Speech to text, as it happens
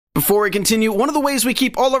Before we continue, one of the ways we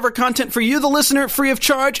keep all of our content for you, the listener, free of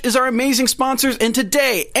charge is our amazing sponsors, and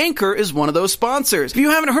today, Anchor is one of those sponsors. If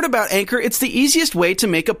you haven't heard about Anchor, it's the easiest way to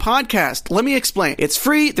make a podcast. Let me explain. It's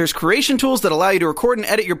free, there's creation tools that allow you to record and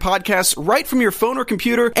edit your podcasts right from your phone or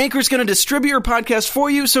computer. Anchor's going to distribute your podcast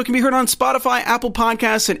for you so it can be heard on Spotify, Apple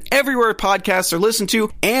Podcasts, and everywhere podcasts are listened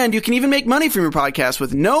to, and you can even make money from your podcast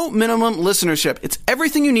with no minimum listenership. It's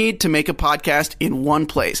everything you need to make a podcast in one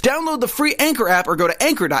place. Download the free Anchor app or go to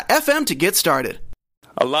anchor.fm to get started.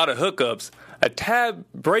 A lot of hookups, a tab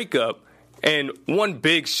breakup, and one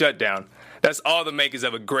big shutdown. That's all the makers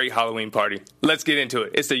of a great Halloween party. Let's get into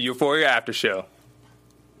it. It's the Euphoria After Show.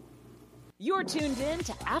 You're tuned in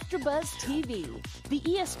to AfterBuzz TV, the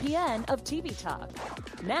ESPN of TV talk.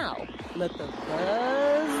 Now, let the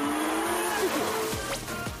buzz begin.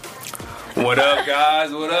 What up,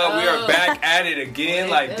 guys? What up? We are back at it again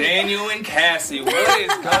like Daniel and Cassie. What is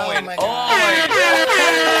going on? Give me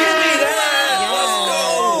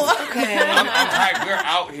that. Let's go. Okay. I'm hyped. We're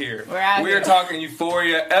out here. We're talking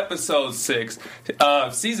Euphoria episode 6,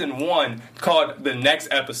 season 1, called The Next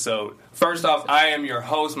Episode. First off, I am your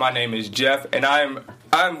host. My name is Jeff, and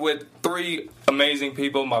I'm with 3 amazing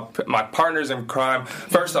people, my partners in crime.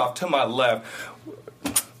 First off, to my left,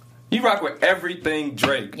 you rock with everything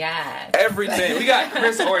Drake. Yes. Everything. We got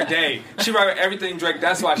Chris O'Day. She rock with everything Drake.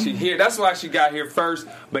 That's why she here. That's why she got here first.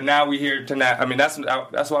 But now we here tonight. I mean, that's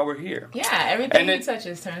why we're here. Yeah, everything he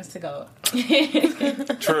touches turns to gold.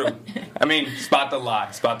 True. I mean, spot the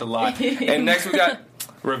lie. Spot the lie. And next we got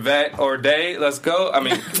Rivette O'Day. Let's go. I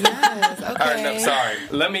mean, yes, okay. No, sorry.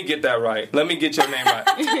 Let me get that right. Let me get your name right.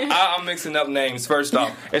 I'm mixing up names. First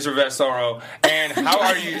off, it's Rivette Sorrow. And how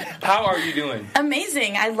are you? How are you doing?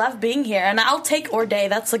 Amazing. I love being here, and I'll take O'Day.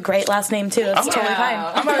 That's a great last name too. It's totally fine.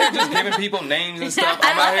 I'm out here just giving people names and stuff.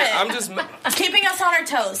 I'm just keeping us on our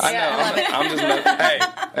toes. I know. I'm just hey.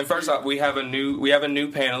 And first off, we have a new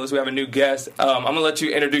panelist. We have a new guest. I'm gonna let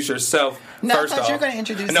you introduce yourself. No, first I thought off. you were gonna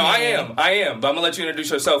introduce me. No, I am. But I'm gonna let you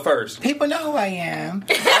introduce yourself first. People know who I am.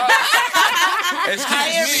 Excuse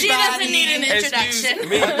me. She doesn't need an introduction. Excuse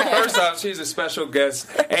me. First off, she's a special guest,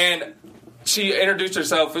 and she introduced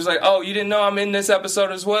herself. It's like, oh, you didn't know I'm in this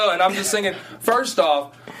episode as well? And I'm just thinking, first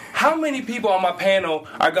off, how many people on my panel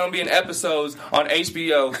are going to be in episodes on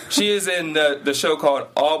HBO? She is in the show called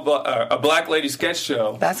A Black Lady Sketch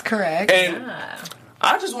Show. That's correct. And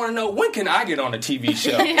I just want to know, when can I get on a TV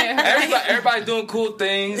show? Everybody's doing cool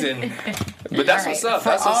things, but that's what's up. For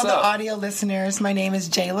that's what's all the up. audio listeners, my name is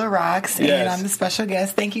Jayla Rocks, and I'm the special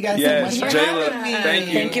guest. Thank you guys so much for Jayla, having me.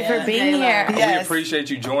 thank you. for being here. Yes. We appreciate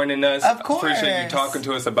you joining us. Of course. Appreciate you talking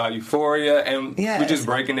to us about Euphoria, and we're just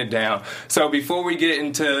breaking it down. So before we get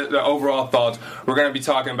into the overall thoughts, we're going to be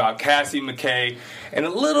talking about Cassie McKay and a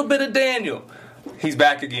little bit of Daniel. He's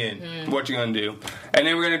back again. What you gonna do? And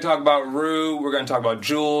then we're gonna talk about Rue. We're gonna talk about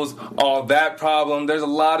Jules. All that problem. There's a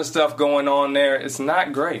lot of stuff going on there. It's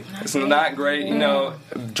not great. It's not great. You know,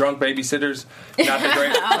 drunk babysitters. Not the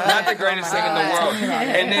greatest thing in the world.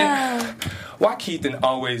 And then why Keithan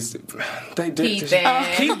always?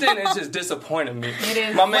 Keithan is just disappointing me. It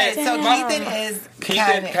is. My man. So Keithan is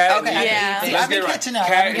Kat. Okay. Yeah. See, I've been catching up.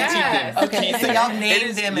 Kat and Keithan. Okay, so y'all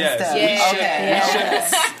named them and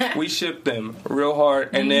stuff. We ship them real hard,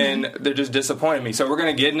 and then they're just disappointing me. So we're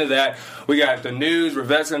going to get into that. We got the news.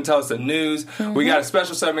 Rivette's going to tell us the news. We got a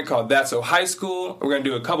special segment called That's So High School. We're going to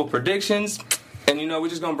do a couple predictions. And, we're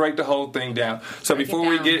just going to break the whole thing down. So before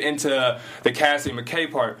we get into the Cassie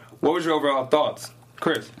McKay part, what was your overall thoughts?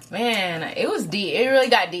 Chris? Man, it was deep. It really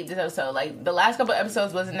got deep this episode. Like, the last couple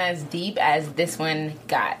episodes wasn't as deep as this one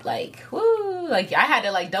got. Like, woo. Like, I had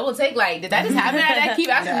to, double take. Like, did that just happen? I had to keep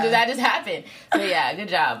asking, did that just happen? So, yeah, good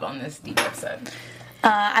job on this deep episode.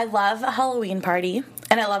 I love a Halloween party,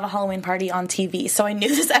 and I love a Halloween party on TV, so I knew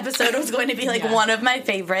this episode was going to be, one of my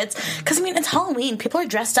favorites. Because, it's Halloween. People are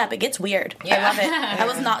dressed up. It gets weird. Yeah. I love it. I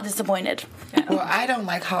was not disappointed. Well, I don't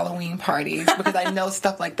like Halloween parties because I know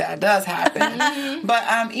stuff like that does happen.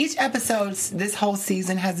 But each episode this whole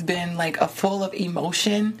season has been, a full of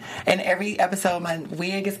emotion. And every episode, my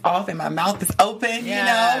wig is off and my mouth is open,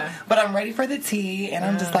 But I'm ready for the tea, and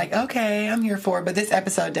I'm just okay, I'm here for it. But this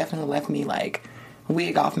episode definitely left me,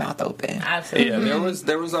 wig off, mouth open. Absolutely. Yeah,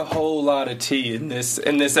 there was a whole lot of tea in this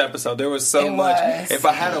episode. There was so much. If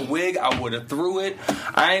I had a wig, I would have threw it.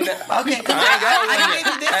 I ain't got one yet.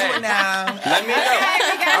 Now. Let me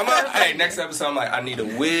know. Next episode, I'm I need a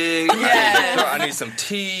wig. I need some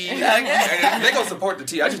tea. And they gonna support the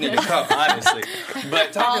tea. I just need a cup, honestly.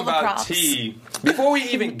 But talking about tea, before we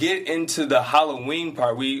even get into the Halloween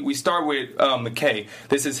part, we start with McKay.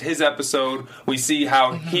 This is his episode. We see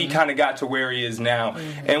how he kind of got to where he is now.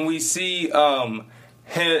 And we see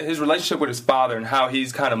his relationship with his father and how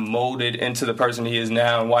he's kind of molded into the person he is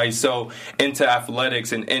now, and why he's so into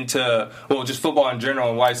athletics and into, well, just football in general,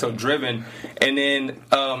 and why he's so driven. And then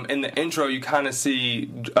in the intro, you kind of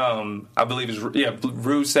see, I believe it's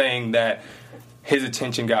Rue saying that his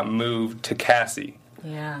attention got moved to Cassie.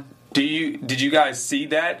 Yeah. Did you guys see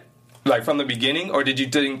that, like, from the beginning, or did you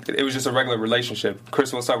think it was just a regular relationship?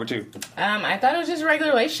 Chris, we'll start with you. I thought it was just a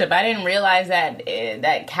regular relationship. I didn't realize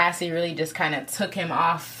that Cassie really just kind of took him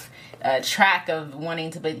off track of wanting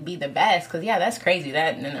to be the best. Because, yeah, that's crazy.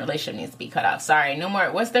 That and the relationship needs to be cut off. Sorry, no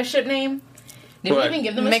more. What's their ship name? Did we even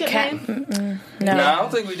give them a ship name? No, I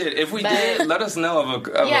don't think we did. If we did, let us know of a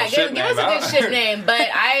ship name. Yeah, give us a good ship name. But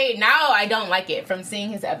I don't like it. From seeing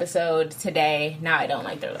his episode today, now I don't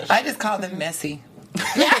like their relationship. I just call them messy.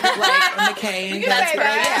 Like McKay. That's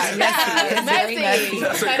great. Yeah. Messy.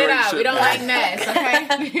 Cut it out. We don't like mess,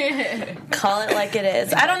 okay? Call it like it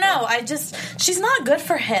is. I don't know. She's not good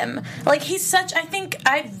for him. Like, I think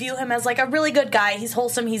I view him as, like, a really good guy. He's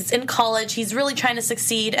wholesome. He's in college. He's really trying to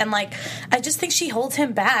succeed. And, like, I just think she holds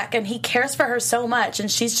him back. And he cares for her so much. And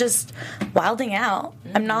she's just wilding out.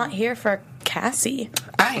 I'm not here for Cassie.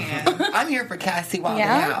 I am. I'm here for Cassie wilding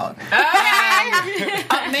out.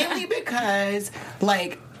 Mainly because,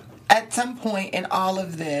 like, at some point in all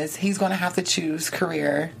of this, he's going to have to choose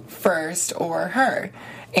career first or her.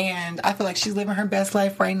 And I feel like she's living her best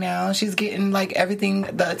life right now. She's getting, like, everything,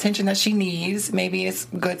 the attention that she needs. Maybe it's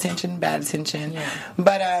good attention, bad attention. Yeah.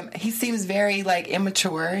 But he seems very, like,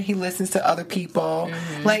 immature. He listens to other people.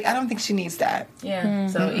 Mm-hmm. Like, I don't think she needs that. Yeah. Mm-hmm.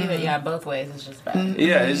 So either, both ways it's just bad. Mm-hmm.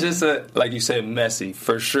 Yeah, it's just, like you said, messy,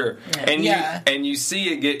 for sure. Yeah. And you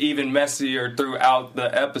see it get even messier throughout the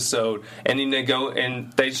episode. And then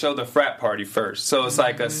they show the frat party first. So it's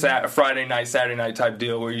like a Friday night, Saturday night type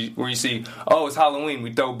deal where you see, oh, it's Halloween,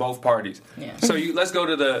 we throw both parties. Yeah. So let's go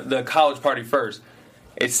to the college party first.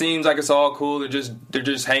 It seems like it's all cool. They're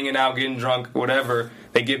just hanging out, getting drunk, whatever.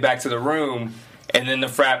 They get back to the room, and then the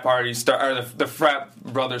frat party the frat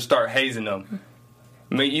brothers start hazing them.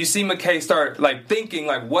 I mean, you see McKay start, like, thinking,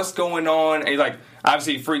 like, what's going on? And he, like,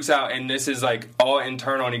 obviously he freaks out, and this is, like, all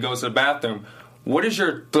internal, and he goes to the bathroom. What's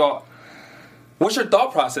your thought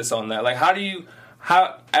process on that? Like,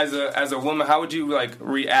 how as a woman, how would you, like,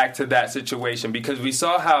 react to that situation? Because we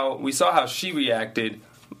saw how she reacted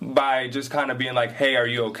by just kind of being like, hey, are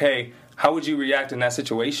you okay? How would you react in that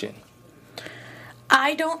situation?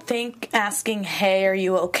 I don't think asking, hey, are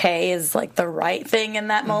you okay, is, like, the right thing in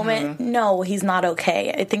that moment. No, he's not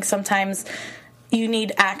okay. I think sometimes you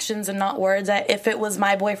need actions and not words. If it was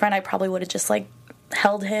my boyfriend, I probably would have just, like,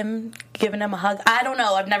 held him, given him a hug. I don't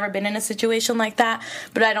know. I've never been in a situation like that,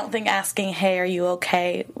 but I don't think asking, hey, are you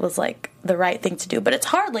okay, was, like, the right thing to do. But it's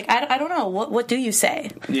hard. Like, I don't know. What do you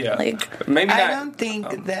say? Yeah. Like, maybe not. I don't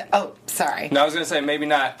think that... Oh, sorry. No, I was going to say, maybe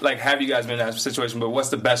not, like, have you guys been in that situation, but what's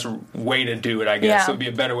the best way to do it, I guess? Yeah. So it would be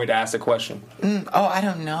a better way to ask the question. I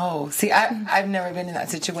don't know. See, I've never been in that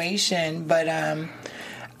situation, but...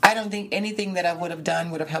 I don't think anything that I would have done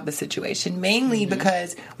would have helped the situation, mainly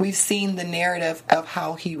because we've seen the narrative of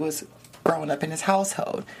how he was growing up in his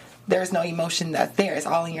household. There's no emotion that's there. It's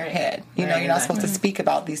all in your head. You know, you're not supposed to speak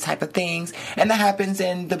about these type of things. And that happens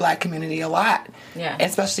in the black community a lot. Yeah.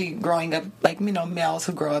 Especially growing up, like, you know, males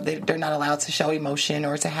who grow up, they're not allowed to show emotion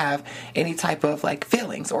or to have any type of, like,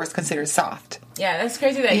 feelings, or it's considered soft. Yeah, that's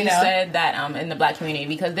crazy that you said that in the black community,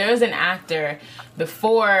 because there was an actor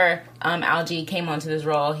before Algie came onto this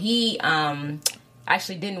role. He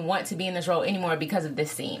actually didn't want to be in this role anymore because of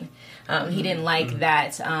this scene. He didn't like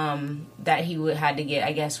that he had to get,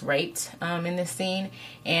 I guess, raped in this scene,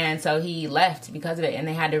 and so he left because of it. And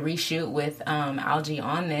they had to reshoot with Algie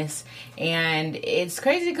on this, and it's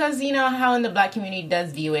crazy because you know how in the black community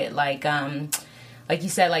does view it like you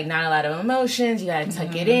said, like, not a lot of emotions. You gotta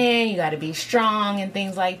tuck it in. You gotta be strong and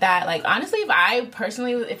things like that. Like, honestly, if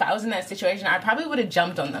I was in that situation, I probably would have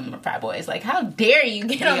jumped on them frat boys. Like, how dare you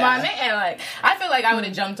get on my man? Like, I feel like I would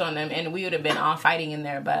have jumped on them and we would have been all fighting in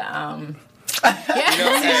there. But she's for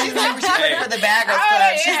the bag of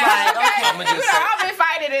stuff. She's like, okay, I've been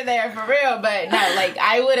fighting in there for real. But no, like,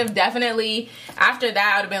 I would have definitely, after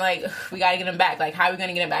that, I would have been like, we gotta get him back. Like, how are we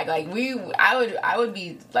gonna get him back? Like, I would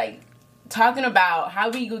be like, talking about how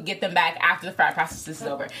we could get them back after the frat process is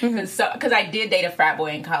over. Because I did date a frat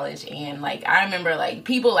boy in college, and, like, I remember, like,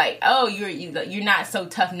 people like, oh, you're not so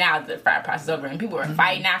tough now that the frat process is over, and people were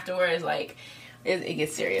fighting afterwards. Like, it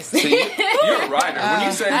gets serious. See, you're a writer. When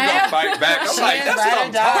you say you're going to fight back, I'm like, that's what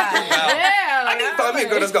I'm talking about. Yeah, I need to find me a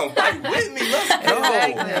girl that's going to fight with me. Let's go.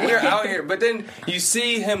 Exactly. We're out here. But then you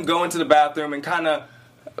see him go into the bathroom and kind of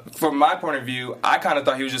from my point of view, I kind of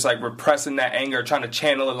thought he was just like repressing that anger, trying to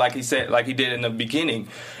channel it like he said, like he did in the beginning.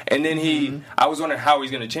 And then I was wondering how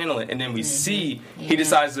he's going to channel it. And then we see he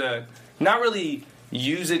decides to not really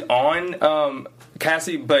use it on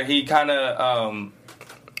Cassie, but he kind of,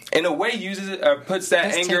 in a way, uses it or puts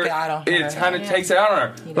that anger. It kind of takes it out on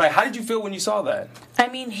her. Like, how did you feel when you saw that? I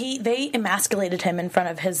mean, they emasculated him in front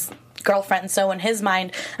of his girlfriend, so in his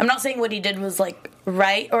mind, I'm not saying what he did was like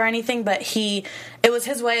right or anything, but it was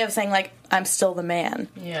his way of saying like, I'm still the man.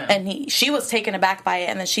 Yeah. And she was taken aback by it,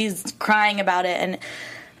 and then she's crying about it, and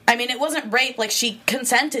I mean, it wasn't rape, like she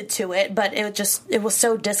consented to it, but it was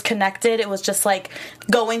so disconnected. It was just like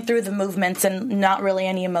going through the movements and not really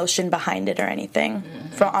any emotion behind it or anything,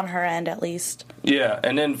 on her end at least. Yeah,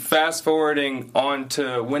 and then fast forwarding on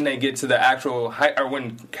to when they get to the actual or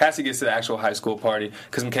when Cassie gets to the actual high school party,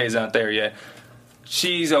 because McKay's not there yet.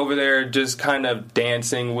 She's over there just kind of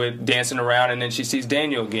dancing around, and then she sees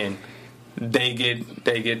Daniel again. They get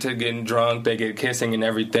to getting drunk, they get kissing and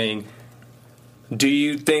everything. Do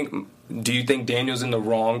you think Daniel's in the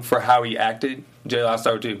wrong for how he acted? Jayla, I'll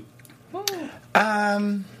start with you.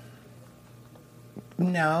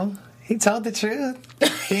 No. He told the truth.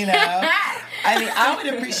 You know? I mean, I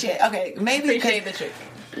would appreciate the truth.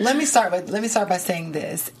 Let me start by saying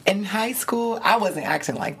this. In high school, I wasn't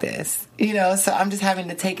acting like this. You know, so I'm just having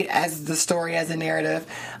to take it as the story, as a narrative.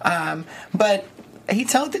 But he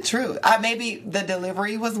told the truth. Maybe the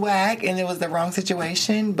delivery was whack and it was the wrong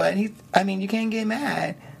situation, but you can't get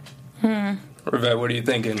mad. Rivette, what are you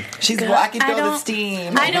thinking? I can feel the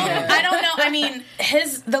steam. I don't know. I mean,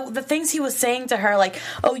 the things he was saying to her, like,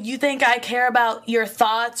 oh, you think I care about your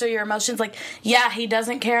thoughts or your emotions? Like, yeah, he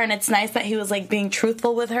doesn't care, and it's nice that he was like being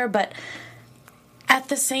truthful with her, but at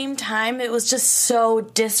the same time, it was just so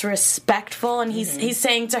disrespectful, and he's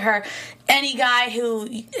saying to her, any guy who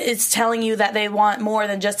is telling you that they want more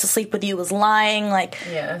than just to sleep with you is lying. Like,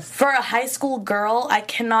 yes. For a high school girl, I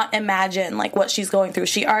cannot imagine, like, what she's going through.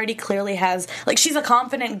 She already clearly has, like, she's a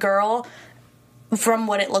confident girl from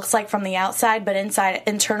what it looks like from the outside, but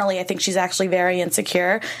internally, I think she's actually very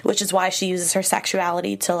insecure, which is why she uses her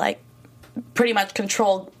sexuality to, like, pretty much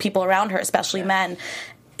control people around her, especially men.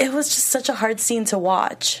 It was just such a hard scene to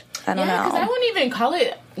watch. I don't know. Because I wouldn't even call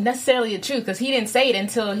it necessarily the truth, because he didn't say it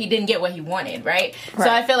until he didn't get what he wanted, right? So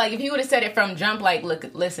I feel like if he would have said it from jump, like, look,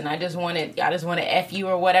 listen, I just want to F you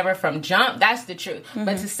or whatever from jump, that's the truth.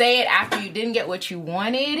 But to say it after you didn't get what you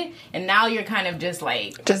wanted, and now you're kind of just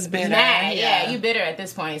like bitter. Mad. Yeah, you bitter at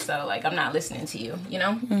this point. So like, I'm not listening to you. You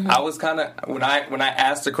know. I was kind of when I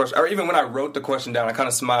asked the question, or even when I wrote the question down, I kind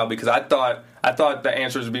of smiled because I thought the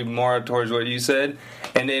answers would be more towards what you said,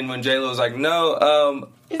 and then when J-Lo was like, no,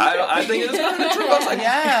 I think it's kind of the truth. I was like,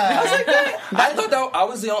 yeah. I was like, I thought that I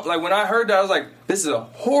was the only, like, when I heard that, I was like, this is a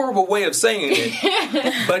horrible way of saying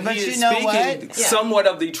it. But he is speaking somewhat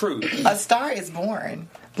of the truth. A star is born.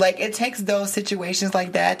 Like, it takes those situations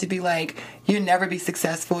like that to be like, you'll never be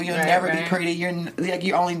successful, you'll never be pretty,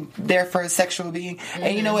 you're only there for a sexual being.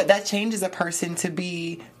 And you know what? That changes a person to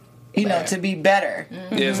be, to be better.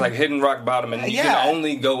 Yeah, it's like hitting rock bottom, and you can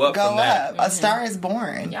only go up from that. A star is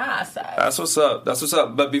born. Yeah, that's what's up.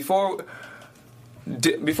 But before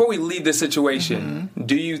we leave this situation,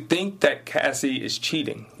 do you think that Cassie is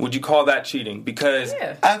cheating? Would you call that cheating? Because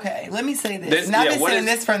okay, let me say this. And I've been saying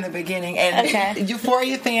this from the beginning, and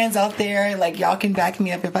Euphoria fans out there, like, y'all can back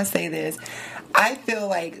me up if I say this. I feel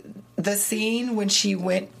like the scene when she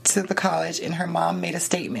went to the college and her mom made a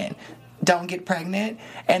statement, don't get pregnant,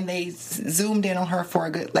 and they zoomed in on her for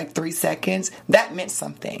a good 3 seconds, that meant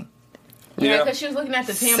something. Yeah, because she was looking at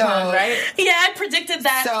the tampons, right? Yeah, I predicted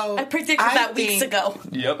that. I predicted that weeks ago.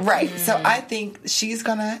 Yep. Right. So I think she's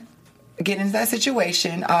gonna get into that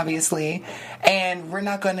situation, obviously, and we're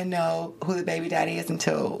not gonna know who the baby daddy is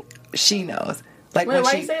until she knows. Like, wait,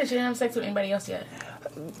 why you say she didn't have sex with anybody else yet?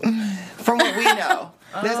 From what we know.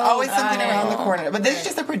 There's always something around the corner. But this is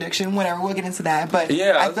just a prediction, whatever. We'll get into that. But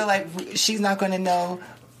I feel like she's not going to know.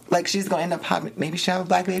 Like, she's going to end up having, maybe she'll have a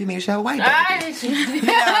black baby, maybe she'll have a white baby.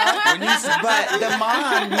 But the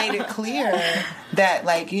mom made it clear that,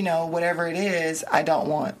 whatever it is, I don't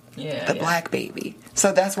want the black baby.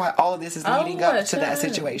 So that's why all of this is leading up to that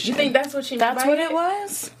situation. You think that's what she That's what it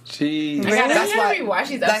was? That's why rewatch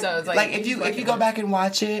these episodes. If you go back and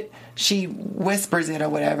watch it, she whispers it or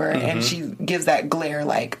whatever, and she gives that glare,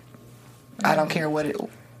 like, I don't care what it...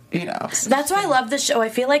 That's why I love this show. I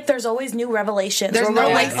feel like there's always new revelations. There's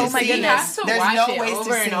no ways oh my goodness. There's no ways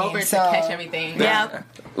over and over to catch everything. Yeah.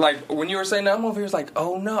 Like, when you were saying that, I'm over here like,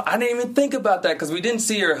 oh no, I didn't even think about that, because we didn't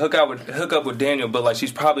see her hook up with Daniel, but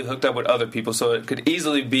she's probably hooked up with other people, so it could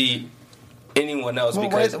easily be anyone else. Well,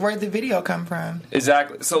 because where'd the video come from?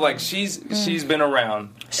 Exactly. So like she's been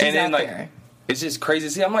around, she's and then out like there. it's just crazy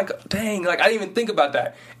to see. I'm like, dang, like I didn't even think about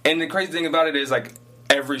that. And the crazy thing about it is like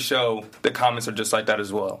every show, the comments are just like that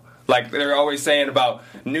as well. Like they're always saying about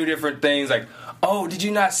new different things, like, oh, did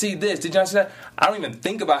you not see this? Did you not see that? I don't even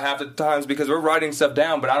think about half the times because we're writing stuff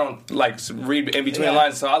down, but I don't like read in between the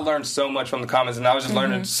lines. So I learned so much from the comments, and I was just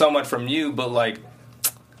learning so much from you. But like,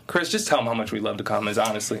 Chris, just tell them how much we love the comments,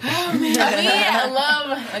 honestly. Oh, man. I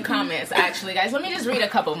love the comments, actually, guys. Let me just read a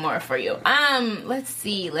couple more for you. Let's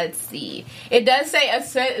see. It does say,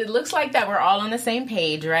 it looks like that we're all on the same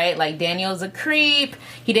page, right? Like, Daniel's a creep.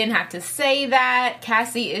 He didn't have to say that.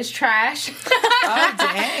 Cassie is trash. Oh,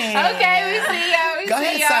 dang. Okay, we see y'all. Go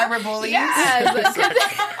ahead, cyberbullies. Yes.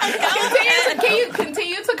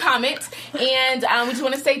 Continue to comment. And we just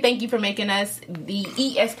want to say thank you for making us the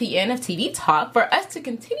ESPN of TV Talk. For us to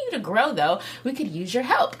continue to grow, though, we could use your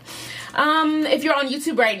help. If you're on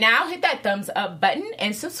YouTube right now, hit that thumbs up button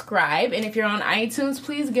and subscribe. And if you're on iTunes,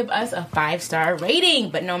 please give us a 5-star rating.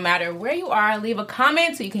 But no matter where you are, leave a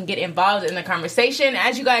comment so you can get involved in the conversation,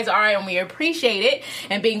 as you guys are, and we appreciate it.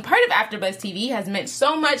 And being part of AfterBuzz TV has meant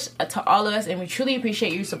so much to all of us, and we truly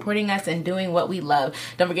appreciate you supporting us and doing what we love.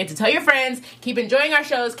 Don't forget to tell your friends. Keep enjoying our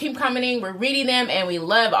shows. Keep commenting. We're reading them, and we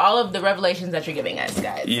love all of the revelations that you're giving us,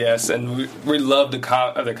 guys. Yes, and we love the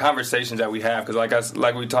conversations that we have, because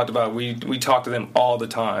like we talked about, we talk to them all the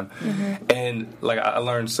time, and like I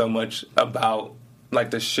learned so much about like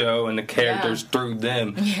the show and the characters through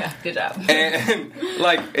them. Yeah, good job. And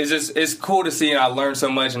like it's cool to see, and I learned so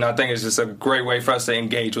much, and I think it's just a great way for us to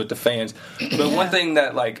engage with the fans. But one thing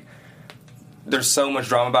that like there's so much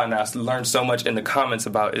drama about, and I learned so much in the comments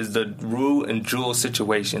about, is the Rue and Jules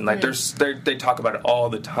situation. Like they talk about it all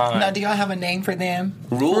the time. Now, do y'all have a name for them?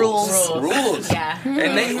 Rules. Yeah.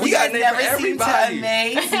 And we got a name for everybody.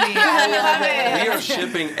 Amaze me. I love it. We are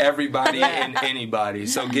shipping everybody and anybody.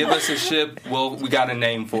 So give us a ship. Well, we got a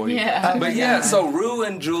name for you. Yeah. But yeah, so Rue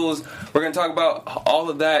and Jules, we're gonna talk about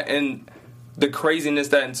all of that and the craziness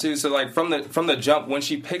that ensues. So like from the jump, when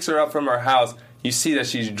she picks her up from her house, you see that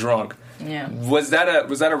she's drunk. Yeah. Was that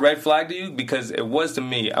a red flag to you? Because it was to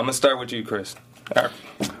me. I'm gonna start with you, Chris.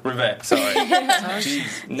 Rivette, sorry.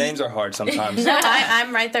 Jeez, names are hard sometimes. No,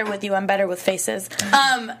 I'm right there with you. I'm better with faces.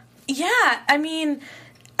 Yeah, I mean,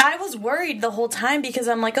 I was worried the whole time because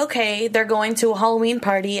I'm like, okay, they're going to a Halloween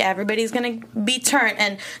party. Everybody's gonna be turned,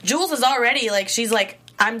 and Jules is already like, she's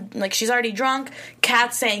already drunk.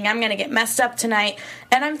 Kat's saying, I'm gonna get messed up tonight.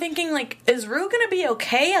 And I'm thinking, like, is Rue gonna be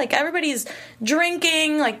okay? Like, everybody's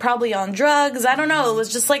drinking, like, probably on drugs. I don't know. It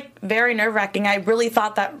was just, like, very nerve-wracking. I really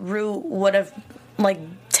thought that Rue would have, like,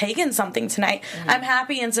 taken something tonight. I'm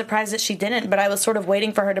happy and surprised that she didn't, but I was sort of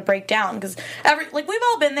waiting for her to break down because we've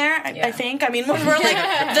all been there. I think. I mean, when we're like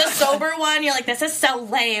the sober one, you're like, this is so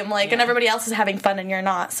lame, like, and everybody else is having fun and you're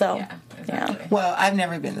not. So exactly. yeah. Well, I've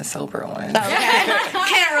never been the sober one. Okay.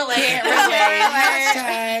 Can't relate.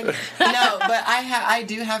 No, but I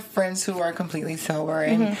do have friends who are completely sober,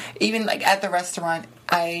 and even like at the restaurant,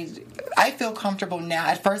 I feel comfortable now.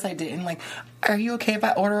 At first, I didn't. Like, are you okay if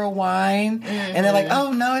I order a wine? And they're like,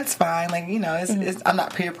 oh no, it's fine. Like, you know, it's I'm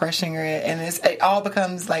not peer pressuring it, and it all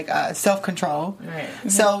becomes like self control. Right.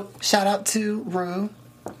 So shout out to Rue.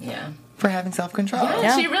 Yeah. For having self-control.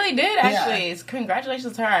 Yeah, she really did, actually. Yeah.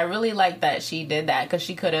 Congratulations to her. I really like that she did that, because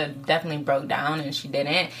she could have definitely broke down, and she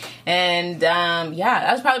didn't. And, that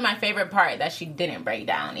was probably my favorite part, that she didn't break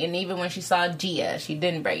down. And even when she saw Gia, she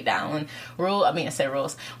didn't break down.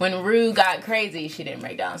 When Rue got crazy, she didn't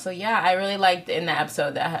break down. So, yeah, I really liked in the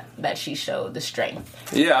episode that she showed the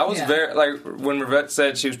strength. Yeah, I was very, like, when Rivette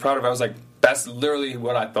said she was proud of it, I was like, that's literally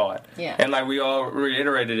what I thought. Yeah. And, like, we all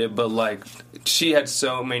reiterated it, but, like, she had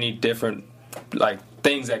so many different, like,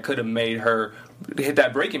 things that could have made her hit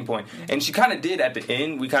that breaking point. And she kind of did at the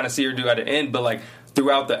end. We kind of see her do at the end, but, like,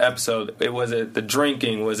 throughout the episode, the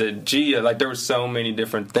drinking, was it Gia? Like, there were so many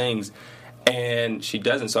different things. And she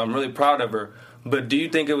doesn't, so I'm really proud of her. But do you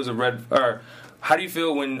think it was or how do you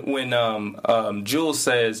feel when Jules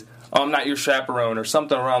says, oh, I'm not your chaperone, or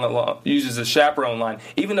something around the line, uses a chaperone line,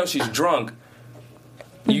 even though she's drunk?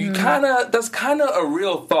 You that's kind of a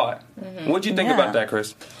real thought. What do you think about that,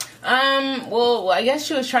 Chris? Well, I guess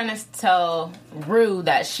she was trying to tell Rue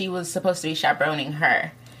that she was supposed to be chaperoning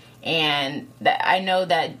her, and that I know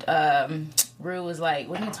that Rue was like,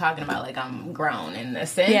 what are you talking about? Like, I'm grown in a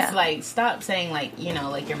sense. Yeah. Like, stop saying, like, you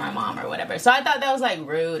know, like, you're my mom or whatever. So I thought that was, like,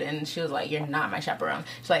 rude. And she was like, you're not my chaperone.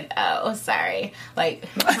 She's like, oh, sorry. Like,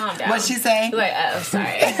 calm down. What'd she say? Like, oh,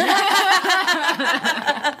 sorry.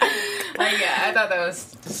 Like, yeah, I thought that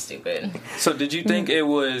was stupid. So did you think it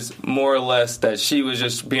was more or less that she was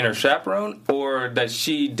just being her chaperone, or that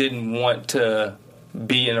she didn't want to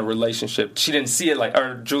be in a relationship? She didn't see it like,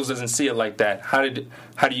 or Jules doesn't see it like that. How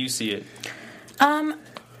do you see it?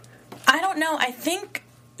 I don't know. I think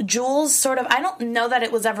Jules sort of, I don't know that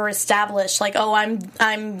it was ever established like, oh,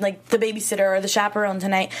 I'm like the babysitter or the chaperone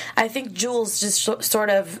tonight. I think Jules just sort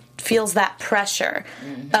of feels that pressure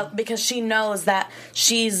because she knows that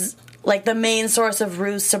she's like the main source of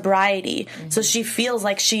Rue's sobriety. So she feels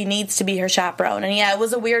like she needs to be her chaperone. And yeah, it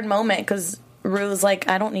was a weird moment because Rue was like,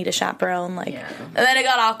 I don't need a chaperone. Like, and then it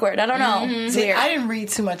got awkward. I don't know. See, I didn't read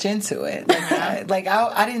too much into it. Like,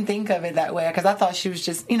 I didn't think of it that way because I thought she was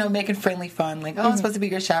just, making friendly fun. Like, I'm supposed to be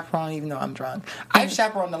your chaperone even though I'm drunk. I've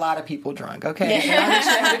chaperoned a lot of people drunk, okay? And I make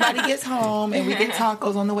sure everybody gets home and we get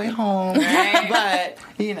tacos on the way home. But,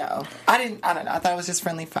 I don't know. I thought it was just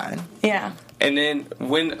friendly fun. Yeah. And then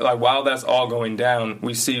while that's all going down,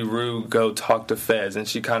 we see Rue go talk to Fez, and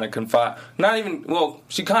she kind of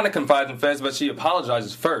she kind of confides in Fez, but she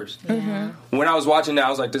apologizes first. Mm-hmm. When I was watching that,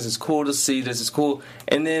 I was like, this is cool to see, this is cool.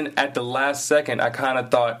 And then at the last second, I kind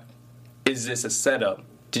of thought, is this a setup?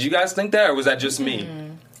 Did you guys think that, or was that just me?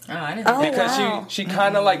 Oh, I didn't think because she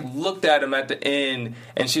kind of like looked at him at the end,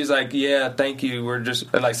 and she's like, "Yeah, thank you. We're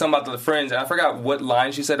just like something about the friends." And I forgot what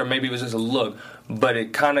line she said, or maybe it was just a look. But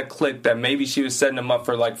it kind of clicked that maybe she was setting him up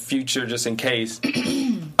for like future, just in case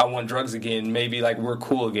I want drugs again. Maybe like we're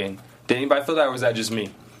cool again. Did anybody feel that, or was that just me?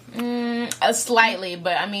 Slightly,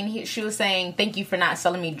 but I mean, she was saying, thank you for not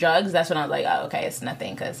selling me drugs. That's when I was like, oh, okay, it's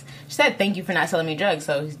nothing. Because she said, thank you for not selling me drugs,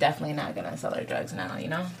 so he's definitely not going to sell her drugs now,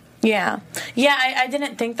 Yeah. Yeah, I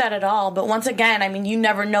didn't think that at all. But once again, I mean, you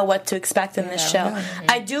never know what to expect in this show. Mm-hmm.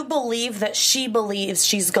 I do believe that she believes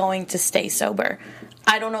she's going to stay sober.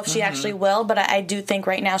 I don't know if she actually will, but I do think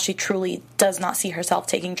right now she truly does not see herself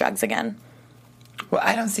taking drugs again. Well,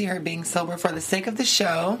 I don't see her being sober for the sake of the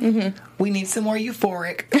show. Mm-hmm. We need some more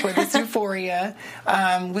euphoric for this euphoria.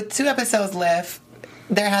 With 2 episodes left,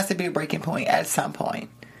 there has to be a breaking point at some point.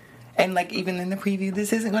 And, like, even in the preview,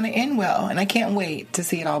 this isn't going to end well. And I can't wait to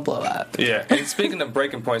see it all blow up. Yeah, and speaking of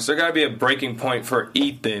breaking points, there got to be a breaking point for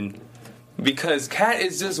Ethan. Because Kat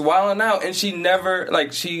is just wilding out. And she never,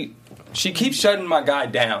 like, she keeps shutting my guy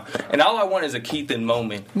down. And all I want is a Keithan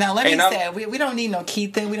moment. Now, let me say, we don't need no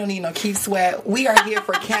Keithan. We don't need no Keith Sweat. We are here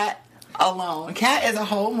for Kat alone. Kat is a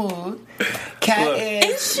whole mood. Kat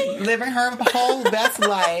is living her whole best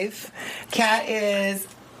life. Kat is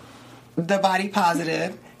the body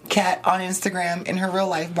positive. Kat on Instagram in her real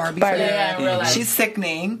life, Barbie. Yeah, real life. She's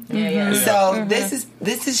sickening. Yeah. So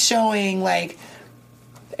this is showing like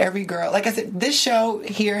every girl. Like I said, this show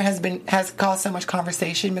here has caused so much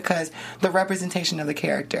conversation because the representation of the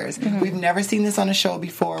characters. Mm-hmm. We've never seen this on a show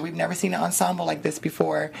before. We've never seen an ensemble like this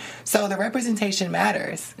before. So the representation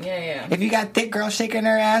matters. Yeah. If you got thick girl shaking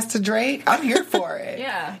her ass to Drake, I'm here for it.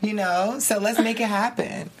 Yeah. So let's make it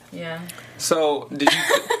happen. Yeah. So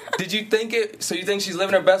did you think it? So you think she's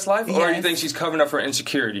living her best life, or you think she's covering up her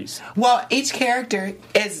insecurities? Well, each character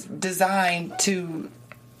is designed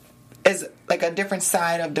is like a different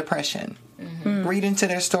side of depression. Mm-hmm. Read into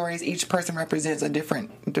their stories. Each person represents a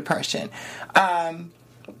different depression.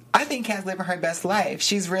 I think Kat's living her best life.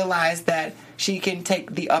 She's realized that she can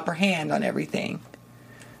take the upper hand on everything.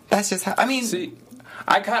 That's just how. I mean. See,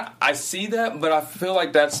 I see that, but I feel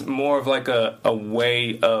like that's more of like a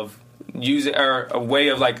way of using, or a way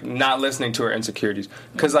of like not listening to her insecurities,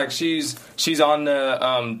 because like she's on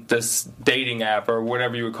the this dating app or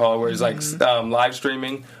whatever you would call it, where it's like live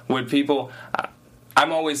streaming with people.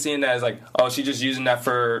 I'm always seeing that as like, oh, she's just using that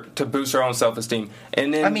to boost her own self-esteem.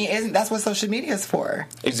 And then, I mean, that's what social media is for.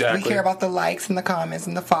 Exactly. We care about the likes and the comments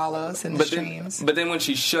and the follows and the streams. But then when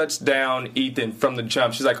she shuts down Ethan from the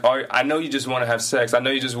jump, she's like, oh, I know you just want to have sex. I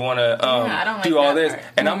know you just want to do all this. Part.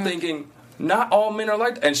 And I'm thinking, not all men are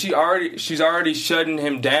like that. And she's already shutting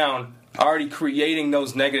him down, already creating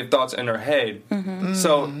those negative thoughts in her head. Mm-hmm.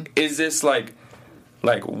 So is this like,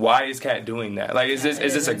 why is Kat doing that? Like, is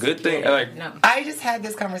this a good thing? Like, no. I just had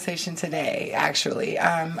this conversation today, actually.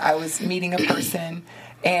 I was meeting a person,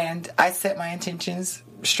 and I set my intentions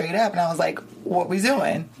straight up, and I was like, what we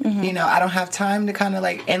doing? Mm-hmm. I don't have time to kind of,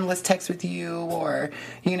 like, endless text with you, or,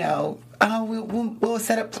 we'll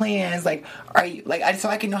set up plans. Like, are you, like, so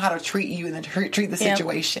I can know how to treat you and then treat the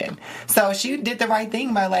situation. So she did the right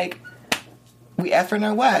thing by, like, we effing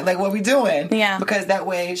or what? Like, what we doing? Yeah. Because that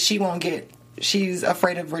way she won't get... She's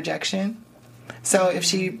afraid of rejection. So if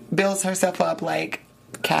she builds herself up like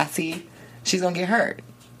Cassie, she's going to get hurt.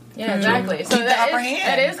 Yeah, exactly. So keep the upper hand.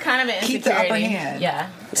 That is kind of an insecurity. Keep the upper hand. Yeah.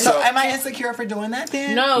 So am I insecure for doing that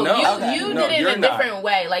then? No, you did it in a different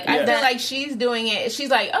way. Like, I feel like she's doing it. She's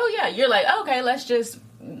like, oh yeah. You're like, okay, let's just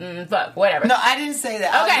fuck, whatever. No, I didn't say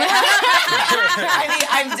that. Okay. I mean,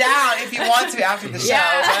 I'm down if you want to after the show.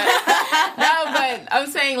 Yeah. No, but I'm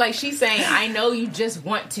saying, like, she's saying, I know you just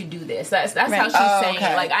want to do this. That's how she's saying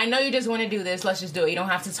it. Like, I know you just want to do this. Let's just do it. You don't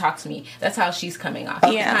have to talk to me. That's how she's coming off.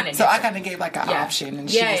 Yeah. So I kind of gave like an option, and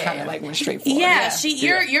she just kind of like went straight forward. Yeah,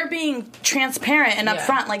 you're being transparent and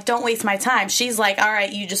upfront. Like, don't waste my time. She's like, all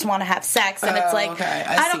right, you just want to have sex, and it's like,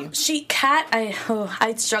 I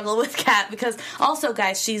struggle with Kat because also,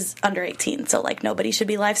 guys, she's under 18, so like nobody should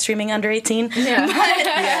be live streaming under 18. Yeah, you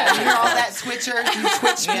hear all that switcher,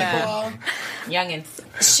 Twitch people, youngins.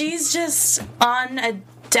 She's just on a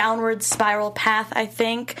downward spiral path, I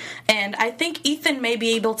think, and I think Ethan may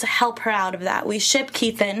be able to help her out of that. We ship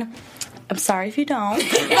Keithan. I'm sorry if you don't.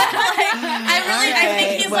 I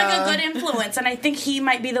think he's like a good influence, and I think he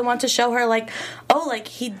might be the one to show her, like, oh, like,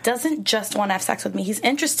 he doesn't just want to have sex with me. He's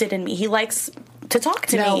interested in me. He likes to talk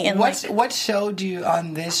to me. And what showed you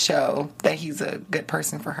on this show that he's a good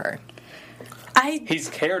person for her? He's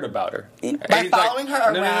cared about her. By following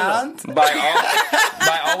her around? No.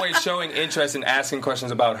 By always showing interest and asking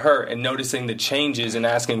questions about her and noticing the changes and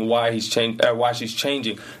asking why she's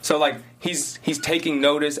changing. So, like, he's taking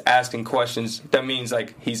notice, asking questions. That means,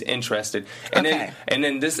 like, he's interested. And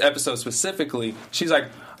then this episode specifically, she's like,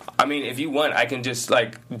 I mean, if you want, I can just,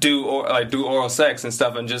 like, do oral sex and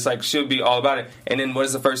stuff, and just, like, she'll be all about it. And then what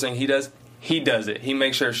is the first thing he does? He does it. He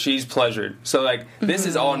makes sure she's pleasured. So, like, this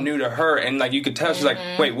is all new to her, and, like, you could tell she's like,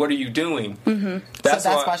 wait, what are you doing? That's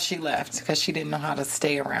why she left, because she didn't know how to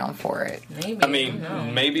stay around for it. Maybe. I mean,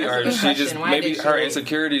 maybe, or she just, maybe her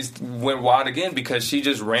insecurities went wild again because she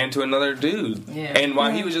just ran to another dude. Yeah. And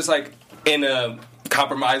while he was just, like, in a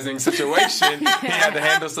compromising situation, he had to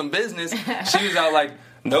handle some business, she was out like,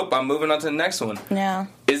 nope, I'm moving on to the next one. Yeah.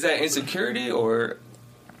 Is that insecurity, or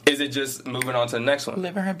is it just moving on to the next one?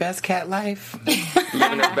 Living her best cat life.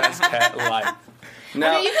 Living her best cat life.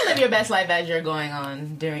 Now, you can live your best life as you're going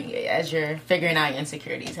on as you're figuring out your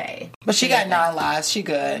insecurities. Hey, but she got 9 lives. She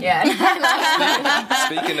good. Yeah.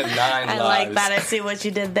 Speaking of 9 lives, I like that. I see what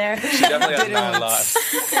you did there. She definitely has 9 lives.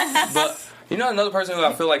 But you know, another person who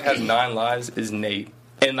I feel like has 9 lives is Nate.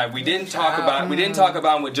 And like we didn't talk about him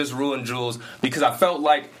with just Rue and Jules because I felt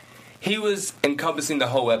like he was encompassing the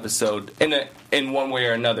whole episode in one way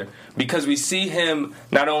or another, because we see him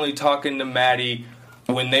not only talking to Maddie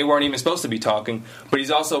when they weren't even supposed to be talking, but he's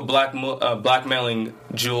also blackmailing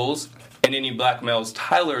Jules, and then he blackmails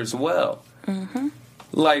Tyler as well. Mm-hmm.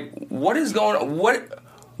 Like, what is going on?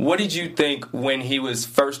 What did you think when he was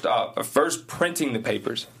first printing the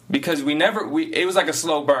papers? Because it was like a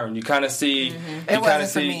slow burn. You kind of see. Mm-hmm. It wasn't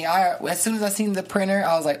for me. As soon as I seen the printer,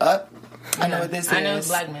 I was like, I know what this is. I know it's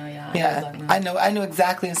blackmail, yeah. I know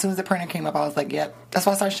exactly. As soon as the printer came up, I was like, yep. That's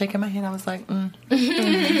why I started shaking my head. I was like,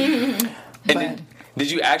 And did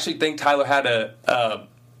you actually think Tyler had an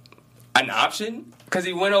option? Because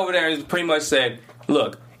he went over there and pretty much said,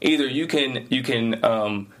 look, either you can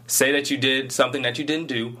say that you did something that you didn't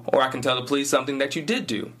do, or I can tell the police something that you did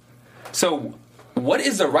do. So what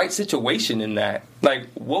is the right situation in that? Like,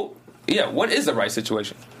 what is the right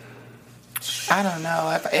situation? I don't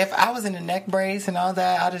know. If I was in a neck brace and all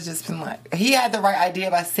that, I'd have just been like, he had the right idea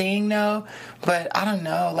by saying no, but I don't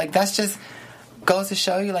know. Like, that's just goes to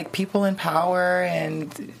show you, like, people in power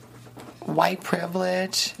and white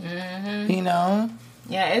privilege, you know?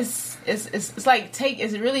 Yeah, it's like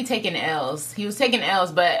it's really taking L's. He was taking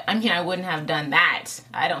L's, but I mean, I wouldn't have done that.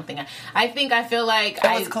 I don't think. I feel like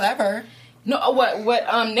it was clever. No,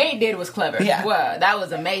 what Nate did was clever. Yeah, well, that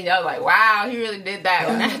was amazing. I was like, wow, he really did that.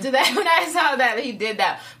 Yeah. When I saw that he did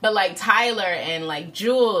that, but like Tyler and like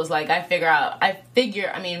Jules, like I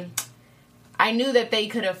mean, I knew that they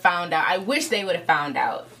could have found out. I wish they would have found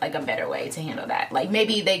out like a better way to handle that. Like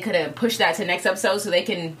maybe they could have pushed that to next episode so they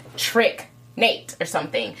can trick Nate or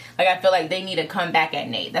something. Like, I feel like they need to come back at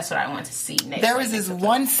Nate. That's what I want to see. There was this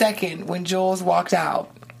 1 second when Jules walked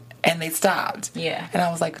out and they stopped. Yeah. And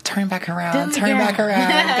I was like, turn back around. Go tell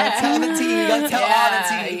the tea. Go tell all the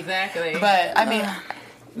tea. Exactly. But, I mean,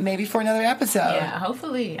 maybe for another episode. Yeah,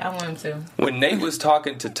 hopefully. I want him to. When Nate was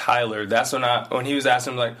talking to Tyler, that's when he was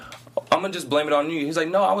asking him, like, I'm going to just blame it on you. He's like,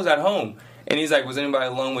 no, I was at home. And he's like, was anybody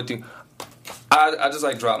alone with you? I just,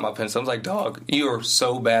 like, dropped my pencil. I was like, dog, you are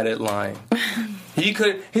so bad at lying.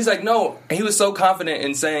 He's like, no. He was so confident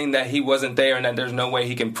in saying that he wasn't there and that there's no way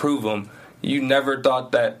he can prove him. You never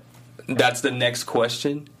thought that that's the next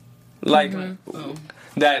question? Like,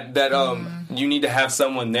 you need to have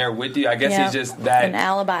someone there with you. I guess it's just that an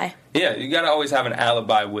alibi. Yeah, you got to always have an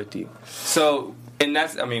alibi with you. So, and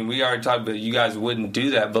that's, I mean, we already talked about you guys wouldn't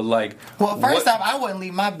do that, but like... Well, first off, I wouldn't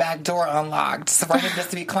leave my back door unlocked for him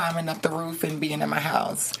just to be climbing up the roof and being in my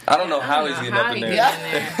house. I don't know how he's getting up in there.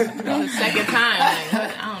 The second time.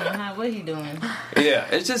 Like, I don't know what he doing. Yeah,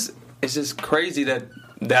 it's just crazy that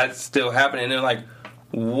that's still happening. And then, like,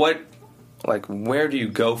 where do you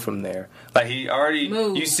go from there? Like, he already...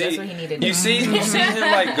 Move. You see, that's what he needed to you see him,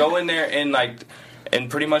 like, go in there and, like... And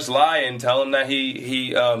pretty much lie and tell him that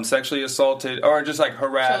he sexually assaulted or just like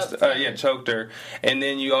harassed, choked her. And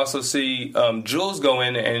then you also see Jules go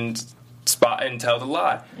in and spot and tell the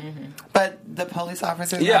lie. Mm-hmm. But the police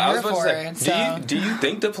officer's not here for it. So. Do you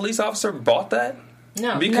think the police officer bought that?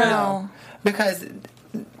 No. Because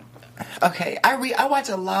okay, I watch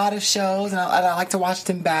a lot of shows and I like to watch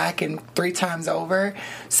them back and 3 times over.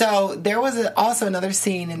 So there was also another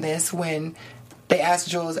scene in this when they asked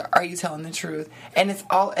Jules, "Are you telling the truth?" And it's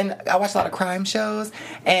all. And I watch a lot of crime shows,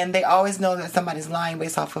 and they always know that somebody's lying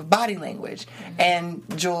based off of body language. Mm-hmm. And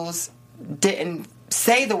Jules didn't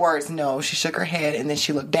say the words no. She shook her head, and then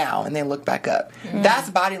she looked down, and then looked back up. Mm-hmm. That's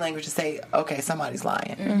body language to say, "Okay, somebody's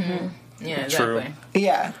lying." Mm-hmm. Yeah, exactly. True.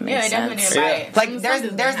 Yeah, definitely right. Like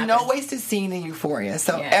there's no wasted scene in Euphoria,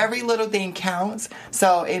 so every little thing counts.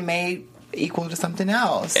 So it may equal to something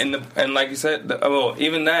else. And like you said,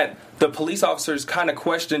 even that. The police officers kind of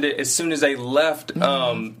questioned it as soon as they left.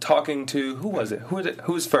 Talking to who was it?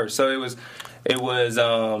 Who was first? So it was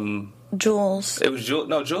Jules. It was Jules.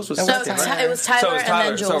 No, Jules was. It was Tyler. It was Tyler and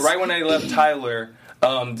then Jules. So right when they left Tyler,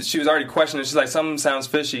 she was already questioning. She's like, something sounds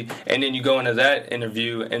fishy. And then you go into that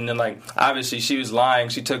interview, and then like obviously she was lying.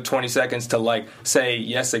 She took 20 seconds to like say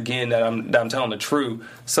yes again that I'm telling the truth.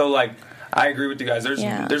 So like. I agree with you guys.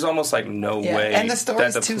 There's almost like no way. And the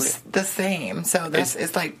story's the same, so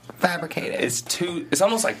it's like fabricated. It's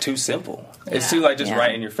almost like too simple. It's too like just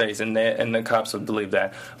right in your face, and the cops would believe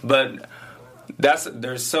that. But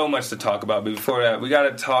there's so much to talk about. But before that, we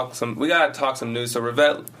gotta talk some news. So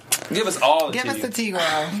Rivette, give us all the tea. Give us the tea,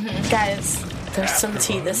 girl. Guys, there's some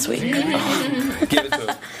tea this week. Give it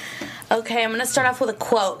to us. Okay, I'm going to start off with a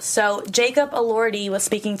quote. So Jacob Elordi was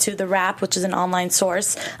speaking to The Wrap, which is an online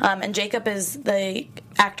source, and Jacob is the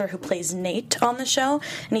actor who plays Nate on the show,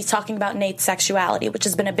 and he's talking about Nate's sexuality, which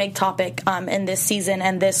has been a big topic in this season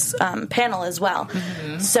and this panel as well.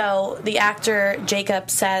 Mm-hmm. So the actor Jacob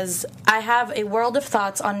says, "I have a world of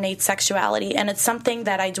thoughts on Nate's sexuality, and it's something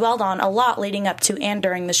that I dwelled on a lot leading up to and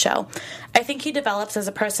during the show. I think he develops as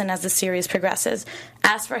a person as the series progresses.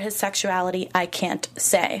 As for his sexuality, I can't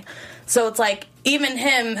say." So it's like even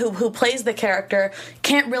him who plays the character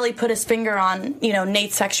can't really put his finger on,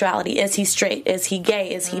 Nate's sexuality. Is he straight? Is he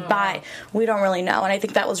gay? Is he bi? We don't really know. And I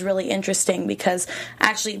think that was really interesting because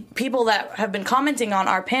actually people that have been commenting on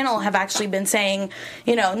our panel have actually been saying,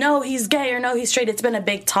 no, he's gay or no, he's straight. It's been a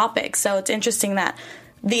big topic. So it's interesting that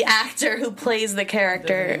the actor who plays the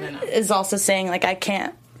character is also saying, like, I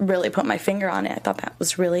can't really put my finger on it. I thought that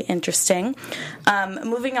was really interesting.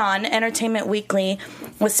 Moving on, Entertainment Weekly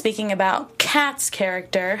was speaking about Kat's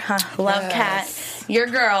character. Love Kat, your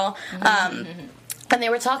girl. And they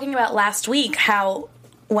were talking about last week how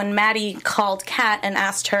when Maddie called Kat and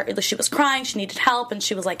asked her, she was crying, she needed help, and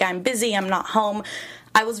she was like, "I'm busy, I'm not home."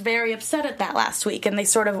 I was very upset at that last week, and they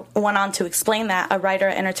sort of went on to explain that. A writer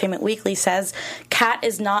at Entertainment Weekly says, "Kat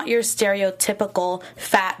is not your stereotypical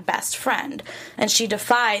fat best friend, and she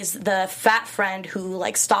defies the fat friend who,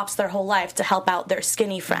 like, stops their whole life to help out their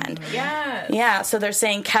skinny friend." Yes. Yeah, so they're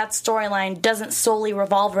saying Kat's storyline doesn't solely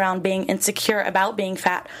revolve around being insecure about being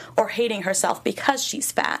fat or hating herself because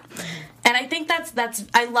she's fat. And I think that's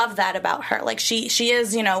I love that about her. Like she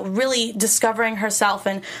is, really discovering herself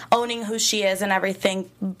and owning who she is and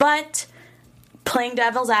everything. But playing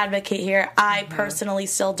devil's advocate here, I personally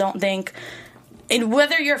still don't think, and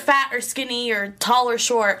whether you're fat or skinny or tall or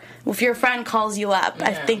short, if your friend calls you up,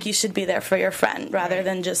 I think you should be there for your friend rather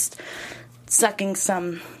than just sucking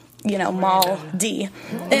some Mall D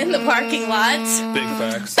in the parking lot. Big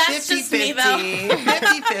facts. That's 50, just 50, me, though.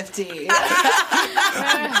 50-50.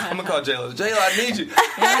 I'm going to call J-Lo. J-Lo, I need you.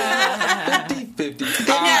 50-50.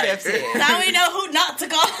 50-50. Now we know who not to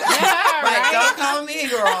call. Right, don't call me,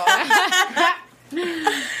 girl.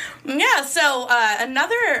 Yeah, so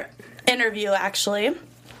another interview, actually.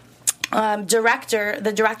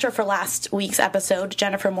 The director for last week's episode,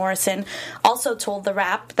 Jennifer Morrison, also told The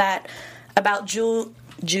Wrap that about Rules.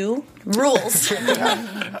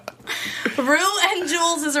 Rue and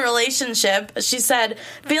Jules' relationship. She said,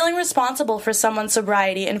 "Feeling responsible for someone's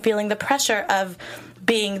sobriety and feeling the pressure of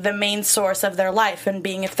being the main source of their life and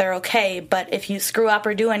being if they're okay. But if you screw up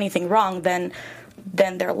or do anything wrong, then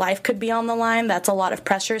their life could be on the line. That's a lot of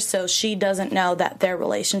pressure. So she doesn't know that their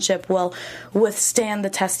relationship will withstand the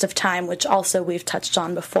test of time, which also we've touched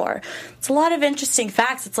on before. It's a lot of interesting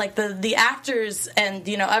facts. It's like the actors and,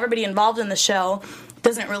 you know, everybody involved in the show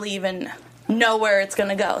doesn't really even know where it's going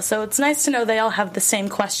to go. So it's nice to know they all have the same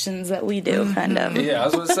questions that we do, kind of. Yeah, I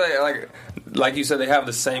was going to say, like you said, they have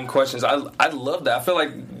the same questions. I love that. I feel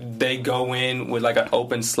like they go in with like an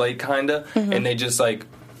open slate, kind of, and they just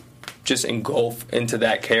engulf into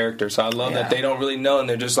that character. So I love that they don't really know, and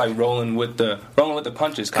they're just like rolling with the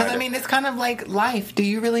punches. Because I mean, it's kind of like life. Do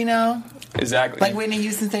you really know? Exactly. Like Whitney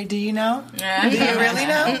Houston say, "Do you know? Do you really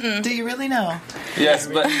know? Do you really know?" Yes,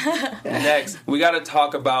 but next we got to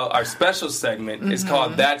talk about our special segment. It's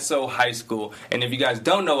called That's So High School, and if you guys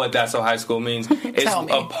don't know what That's So High School means, it's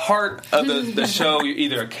a part of the show. You're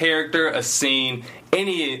either a character, a scene,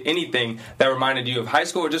 anything that reminded you of high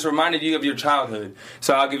school or just reminded you of your childhood.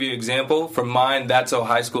 So I'll give you an example from mine. That's So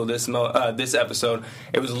High School. This episode,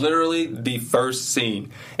 it was literally the first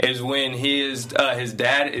scene. It is when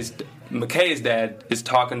McKay's dad is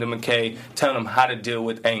talking to McKay, telling him how to deal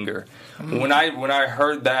with anger. When I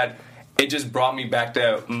heard that, it just brought me back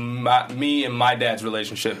to me and my dad's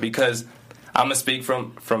relationship, because I'm gonna speak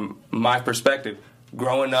from my perspective.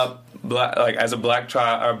 Growing up, as a black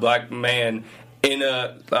child or black man in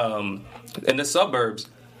the suburbs,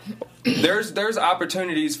 there's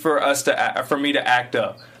opportunities for me to act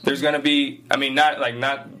up. There's gonna be, I mean,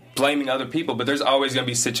 not blaming other people, but there's always going to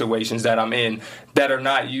be situations that I'm in that are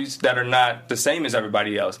not the same as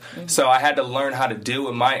everybody else. So I had to learn how to deal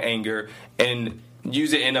with my anger and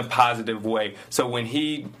use it in a positive way. So when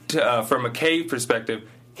from McKay's perspective,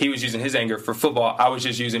 he was using his anger for football, I was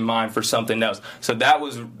just using mine for something else. So that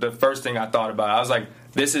was the first thing I thought about. I was like,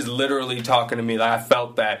 this is literally talking to me. Like, I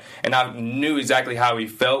felt that, and I knew exactly how he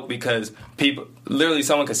felt, because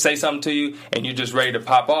someone could say something to you and you're just ready to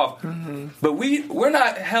pop off. But we're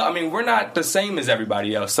not the same as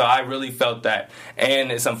everybody else. So I really felt that,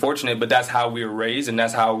 and it's unfortunate, but that's how we were raised, and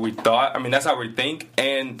that's how we thought. I mean, that's how we think,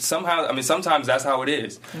 and sometimes that's how it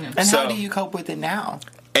is. And how do you cope with it now?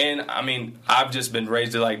 And I mean, I've just been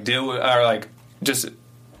raised to deal with, or just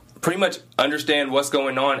pretty much understand what's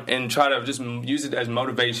going on and try to just use it as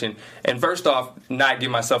motivation. And first off, not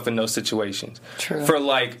get myself in those situations. True. For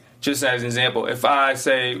just as an example, if I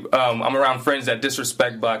say I'm around friends that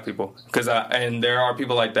disrespect black people, and there are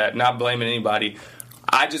people like that, not blaming anybody,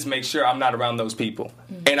 I just make sure I'm not around those people.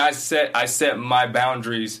 And I set my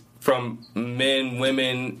boundaries from men,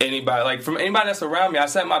 women, anybody, from anybody that's around me. I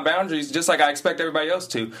set my boundaries just like I expect everybody else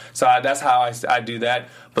to. So that's how I do that.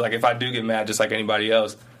 But if I do get mad, just like anybody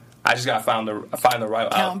else, I just gotta find the right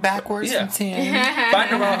outlet. Count backwards from 10.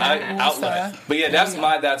 Find the right outlet. But that's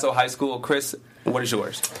That's So High School. Chris, what is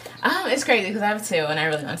yours? It's crazy because I have two, and I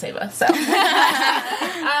really want to say both. So,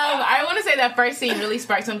 I want to say that first scene really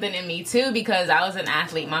sparked something in me too, because I was an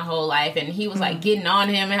athlete my whole life, and he was getting on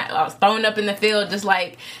him. I was thrown up in the field, just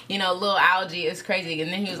little algae. It's crazy.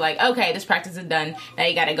 And then he was like, "Okay, this practice is done. Now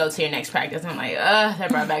you got to go to your next practice." I'm like, that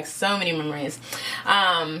brought back so many memories.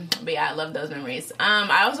 But yeah, I love those memories.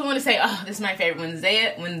 I also want to say, this is my favorite,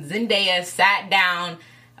 when Zendaya sat down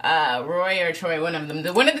Roy or Troy, one of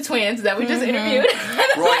the twins that we just interviewed.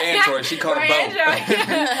 Roy and Troy, she called them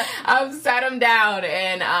both. Sat him down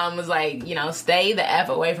and was like, stay the F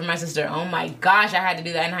away from my sister. Oh my gosh, I had to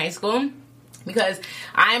do that in high school. Because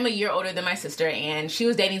I'm a year older than my sister, and she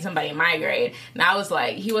was dating somebody in my grade. And I was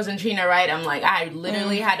like, he wasn't treating her right. I'm like, I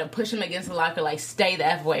literally had to push him against the locker, stay the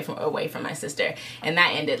F away from my sister. And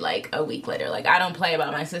that ended a week later. I don't play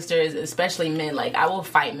about my sisters, especially men. I will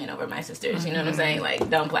fight men over my sisters. You know what I'm saying?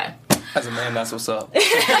 Don't play. As a man, that's what's up. Yeah.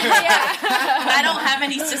 I don't have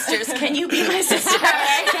any sisters. Can you be my sister?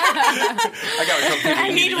 I gotta come pick you. I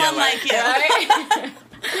need one like you. Right?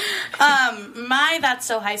 My That's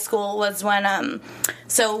So High School was when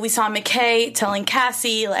so we saw McKay telling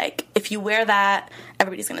Cassie, if you wear that,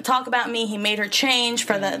 everybody's going to talk about me. He made her change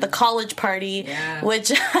for the college party,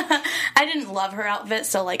 which I didn't love her outfit.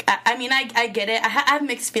 So I get it. I have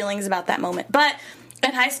mixed feelings about that moment. But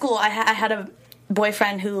in high school, I had a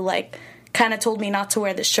boyfriend who kind of told me not to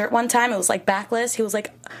wear this shirt one time. It was backless. He was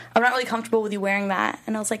like, "I'm not really comfortable with you wearing that,"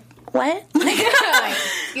 and I was like, what?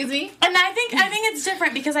 Excuse me? And I think it's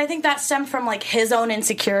different, because I think that stemmed from his own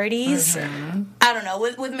insecurities. I don't know.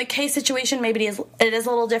 With McKay's situation, maybe it is a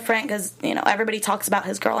little different, because everybody talks about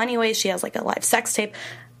his girl anyway. She has a live sex tape.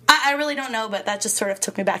 I really don't know, but that just sort of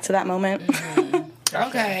took me back to that moment.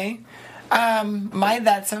 Okay. My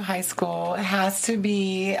That's So High School has to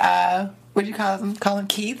be what do you call him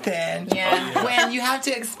Keithan. Yeah. When you have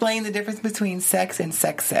to explain the difference between sex and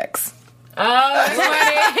sex. Oh, that's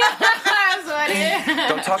funny.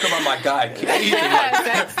 Don't talk about my guy,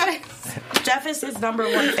 Keithan. Jeff is his number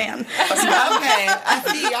one fan. Okay, I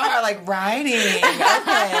see y'all are like riding.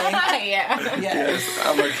 Okay. Yeah. Yes.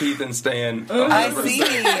 I'm a Keithan stan. I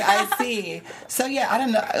see. So yeah, I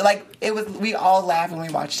don't know. Like it was, we all laughed when we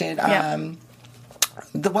watched it.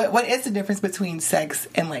 What is the difference between sex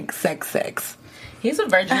and like sex? He's a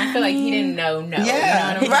virgin. I feel like he didn't know.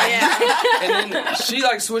 Yeah, you know what I'm saying? And then she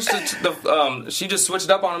like switched she just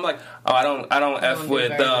switched up on him like, oh, I don't f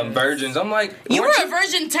with virgins. I'm like, you were a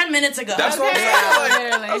virgin 10 minutes ago. That's what I'm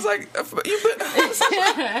saying. Like, I was like,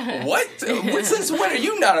 what? Since when are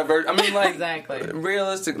you not a virgin? I mean, like, exactly.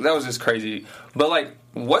 Realistic. That was just crazy. But like,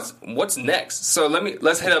 what's next? So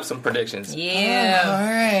let's hit up some predictions. Yeah. All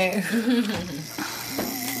right.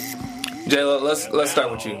 Jayla, let's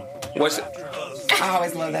start with you. I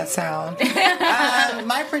always love that sound.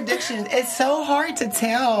 My prediction, it's so hard to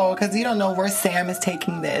tell because you don't know where Sam is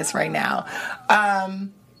taking this right now.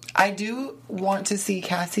 I do want to see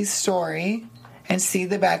Cassie's story and see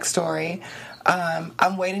the backstory.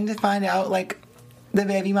 I'm waiting to find out like the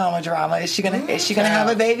baby mama drama. Is she gonna have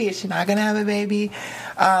a baby? Is she not gonna have a baby?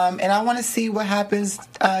 And I want to see what happens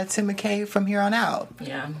to McKay from here on out.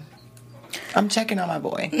 Yeah. I'm checking on my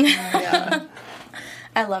boy. Yeah.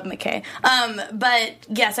 I love McKay. But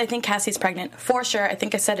yes, I think Cassie's pregnant for sure. I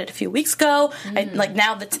think I said it a few weeks ago. Like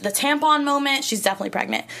now the tampon moment, she's definitely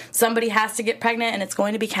pregnant. Somebody has to get pregnant and it's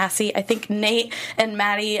going to be Cassie. I think Nate and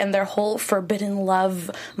Maddie and their whole forbidden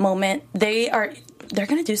love moment, they're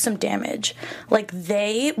going to do some damage. Like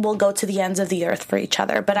they will go to the ends of the earth for each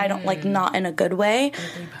other, but I don't like not in a good way.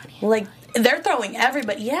 Like they're throwing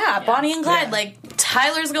everybody. Yeah, Bonnie and Clyde. Yeah. Like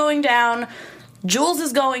Tyler's going down. Jules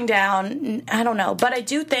is going down. I don't know, but I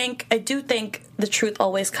do think the truth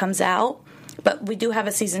always comes out. But we do have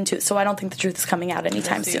a season 2, so I don't think the truth is coming out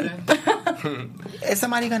anytime soon. Is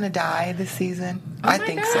somebody going to die this season? I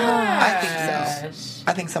think so.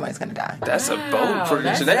 I think somebody's going to die. That's a bold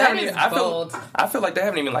prediction. I feel like they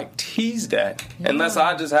haven't even like teased that, unless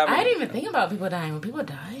I just haven't. I didn't even think about people dying. When people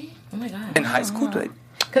die, oh my god. In high school,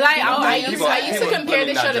 because I used to compare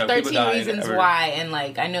this show to 13 Reasons Why, and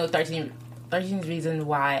like I know 13 Reasons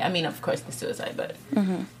Why. I mean, of course, the suicide, but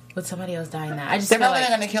would somebody else die in that? They're probably not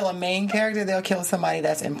going to kill a main character. They'll kill somebody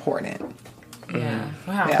that's important. Yeah.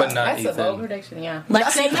 Wow. Yeah. But not that's Ethan. a bold prediction. Yeah.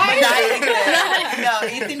 Let's say No, Ethan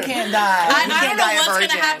can't die. I don't know what's going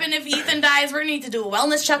to happen if Ethan dies. We're going to need to do a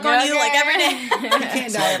wellness check on you like every day. He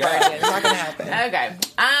can't die a virgin. It's not going to happen. Okay.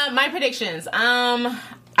 My predictions.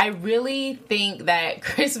 I really think that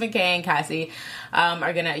Chris McKay and Cassie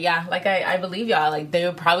are gonna, I believe y'all, like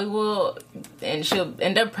they probably will, and she'll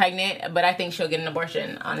end up pregnant, but I think she'll get an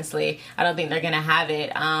abortion, honestly. I don't think they're gonna have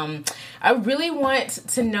it. I really want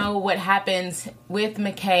to know what happens with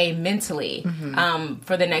McKay mentally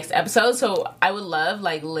for the next episode, so I would love,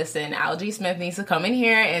 listen, Algie Smith needs to come in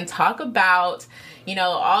here and talk about,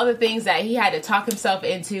 all the things that he had to talk himself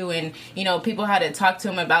into, and, people had to talk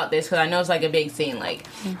to him about this, because I know it's like a big scene,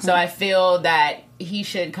 so I feel that he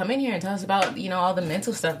should come in here and tell us about, all the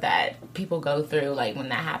mental stuff that people go through, when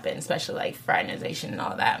that happens, especially, fraternization and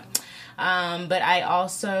all that. But I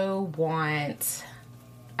also want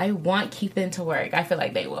Keithan to work. I feel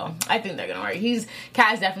like they will. I think they're going to work.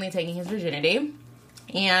 Kaz definitely taking his virginity.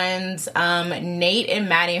 And Nate and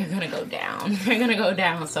Maddie are going to go down. They're going to go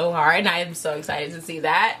down so hard, and I am so excited to see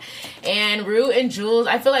that. And Rue and Jules,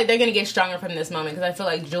 I feel like they're going to get stronger from this moment, because I feel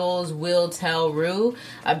like Jules will tell Rue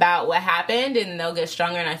about what happened, and they'll get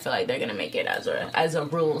stronger, and I feel like they're going to make it as a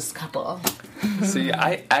rules couple. See,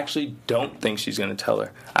 I actually don't think she's going to tell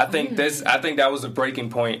her. I think that was a breaking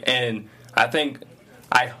point, and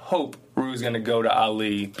I hope Rue's going to go to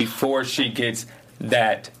Ali before she gets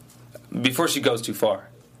that. Before she goes too far.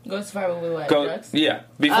 Goes too far with what? Drugs? Yeah.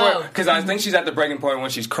 Before, because I think she's at the breaking point when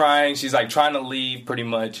she's crying. She's trying to leave pretty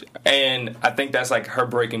much. And I think that's her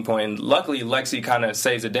breaking point. And luckily, Lexi kind of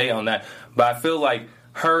saves the day on that. But I feel like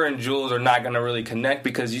her and Jules are not going to really connect,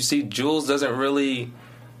 because you see Jules doesn't really...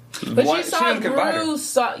 But you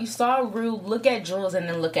saw Rue look at Jules and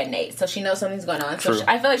then look at Nate, so she knows something's going on. So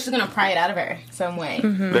I feel like she's going to pry it out of her some way.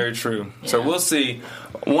 Mm-hmm. Very true. Yeah. So we'll see.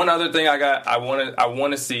 One other thing I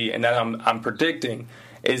want to see, and that I'm predicting,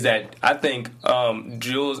 is that I think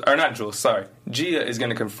Gia is going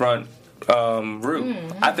to confront Rue.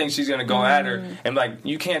 I think she's gonna go at her and like,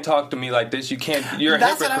 you can't talk to me like this. You can't. You're a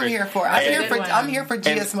That's hypocrite. what I'm here for. I'm here for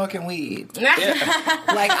Gia smoking weed. Yeah.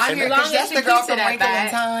 Like, I'm here because that's the girl from Wrinkle in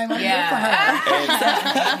Time. I'm here for her.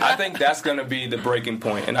 And I think that's gonna be the breaking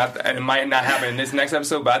point, and it might not happen in this next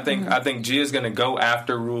episode, but I think Gia's gonna go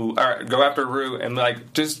after Rue, and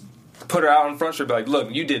like just put her out in front of her, be like,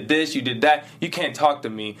 look, you did this, you did that, you can't talk to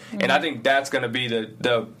me. And I think that's going to be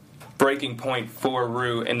the breaking point for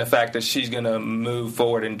Rue, and the fact that she's going to move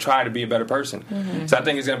forward and try to be a better person. So I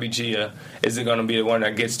think it's going to be Gia is going to be the one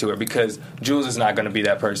that gets to her, because Jules is not going to be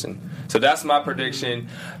that person. So that's my prediction.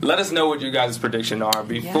 Let us know what you guys' predictions are.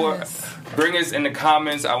 Bring us in the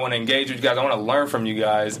comments. I want to engage with you guys. I want to learn from you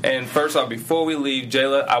guys. And first off, before we leave,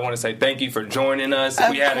 Jayla, I want to say thank you for joining us.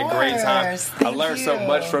 We had a great time. I learned so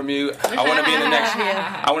much from you. I want to be in the next.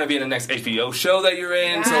 I want to be in the next HBO show that you're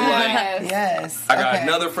in. So yes. I got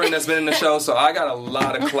another friend that's been in the show, so I got a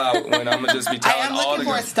lot of clout when I'm gonna just be telling all the. I am looking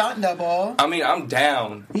for a stunt double. I mean, I'm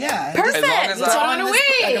down. Yeah, perfect. As long as it's on the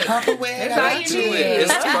wig. Like a purple wig.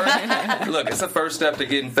 It's the first step to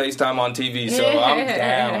getting FaceTime on TV, so I'm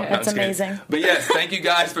down. That's amazing. But yes, thank you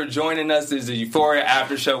guys for joining us. This is the Euphoria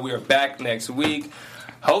After Show. We are back next week.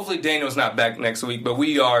 Hopefully Daniel's not back next week, but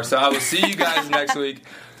we are. So I will see you guys next week.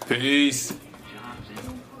 Peace.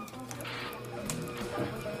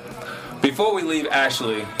 Before we leave,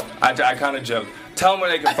 Ashley, I kind of joke. Tell them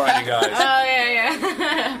where they can find you guys.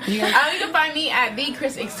 You can find me at The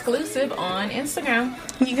Chris Exclusive on Instagram.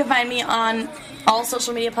 You can find me on all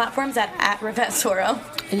social media platforms at Rivette Soro.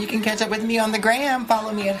 And you can catch up with me on the gram.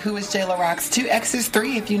 Follow me at Who Is Jayla Rocks. 2 X's,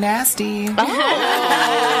 3 if you nasty.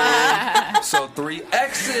 So 3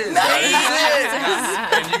 X's.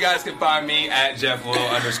 Nice. And you guys can find me at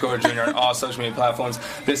JeffWill_Jr. on all social media platforms.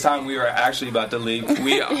 This time we are actually about to leave.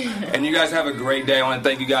 And you guys have a great day. I want to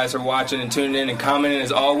thank you guys for watching and tuning in and commenting.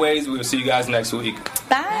 As always, we will see you guys next week.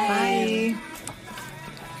 Bye.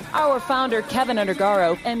 Our founder, Kevin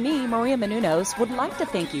Undergaro, and me, Maria Menounos, would like to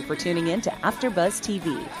thank you for tuning in to AfterBuzz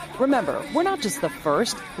TV. Remember, we're not just the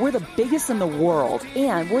first, we're the biggest in the world,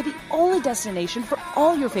 and we're the only destination for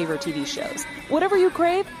all your favorite TV shows. Whatever you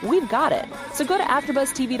crave, we've got it. So go to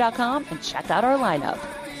AfterBuzzTV.com and check out our lineup.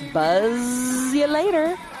 Buzz you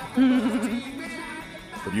later.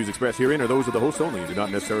 The views expressed herein are those of the host only and do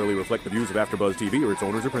not necessarily reflect the views of AfterBuzz TV or its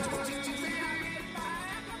owners or principals.